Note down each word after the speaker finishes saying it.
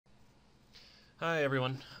Hi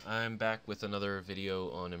everyone, I'm back with another video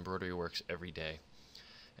on Embroideryworks Everyday,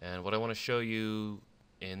 and what I want to show you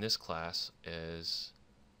in this class is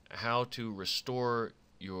how to restore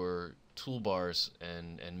your toolbars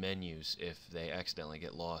and menus if they accidentally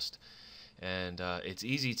get lost. And it's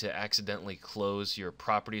easy to accidentally close your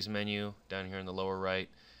properties menu down here in the lower right,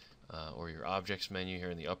 or your objects menu here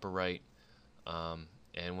in the upper right,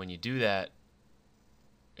 and when you do that,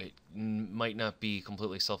 it might not be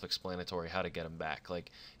completely self-explanatory how to get them back. Like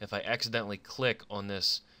if I accidentally click on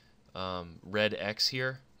this red X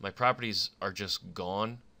here, my properties are just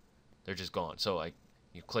gone. They're just gone. So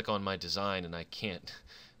you click on my design and I can't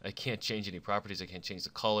change any properties. I can't change the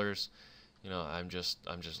colors. You know, I'm just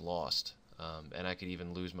lost. And I could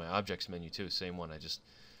even lose my objects menu too. Same one. I just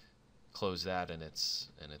close that and it's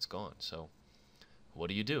gone. So what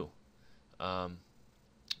do you do?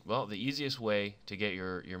 Well, the easiest way to get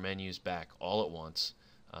your menus back all at once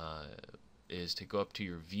is to go up to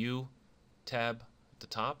your View tab at the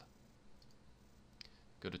top,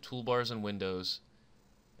 go to Toolbars and Windows,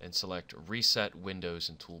 and select Reset Windows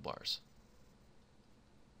and Toolbars.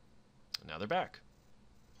 Now they're back.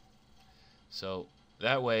 So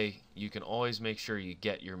that way you can always make sure you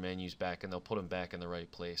get your menus back and they'll put them back in the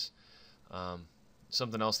right place.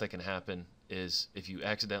 Something else that can happen is if you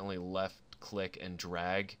accidentally left click and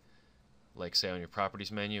drag, like say on your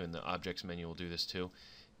properties menu, and the objects menu will do this too,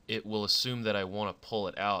 it will assume that I want to pull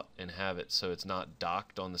it out and have it so it's not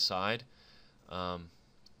docked on the side. I'm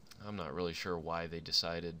not really sure why they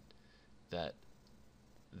decided that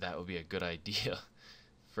that would be a good idea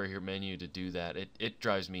for your menu to do that. It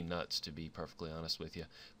drives me nuts, to be perfectly honest with you.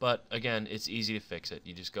 But again, it's easy to fix it.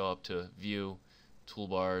 You just go up to View,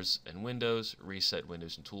 Toolbars and Windows, Reset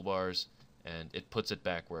Windows and Toolbars, and it puts it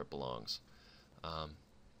back where it belongs.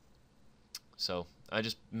 So I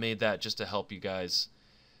just made that just to help you guys,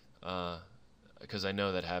 because I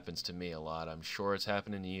know that happens to me a lot. I'm sure it's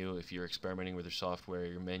happening to you if you're experimenting with your software.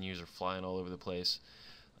 Your menus are flying all over the place.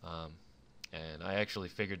 And I actually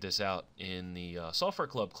figured this out in the Software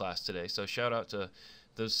Club class today. So shout out to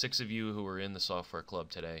those 6 of you who were in the Software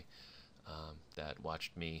Club today that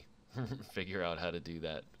watched me figure out how to do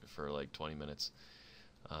that for like 20 minutes.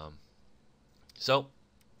 So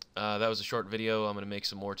that was a short video. I'm going to make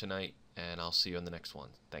some more tonight, and I'll see you in the next one.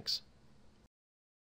 Thanks.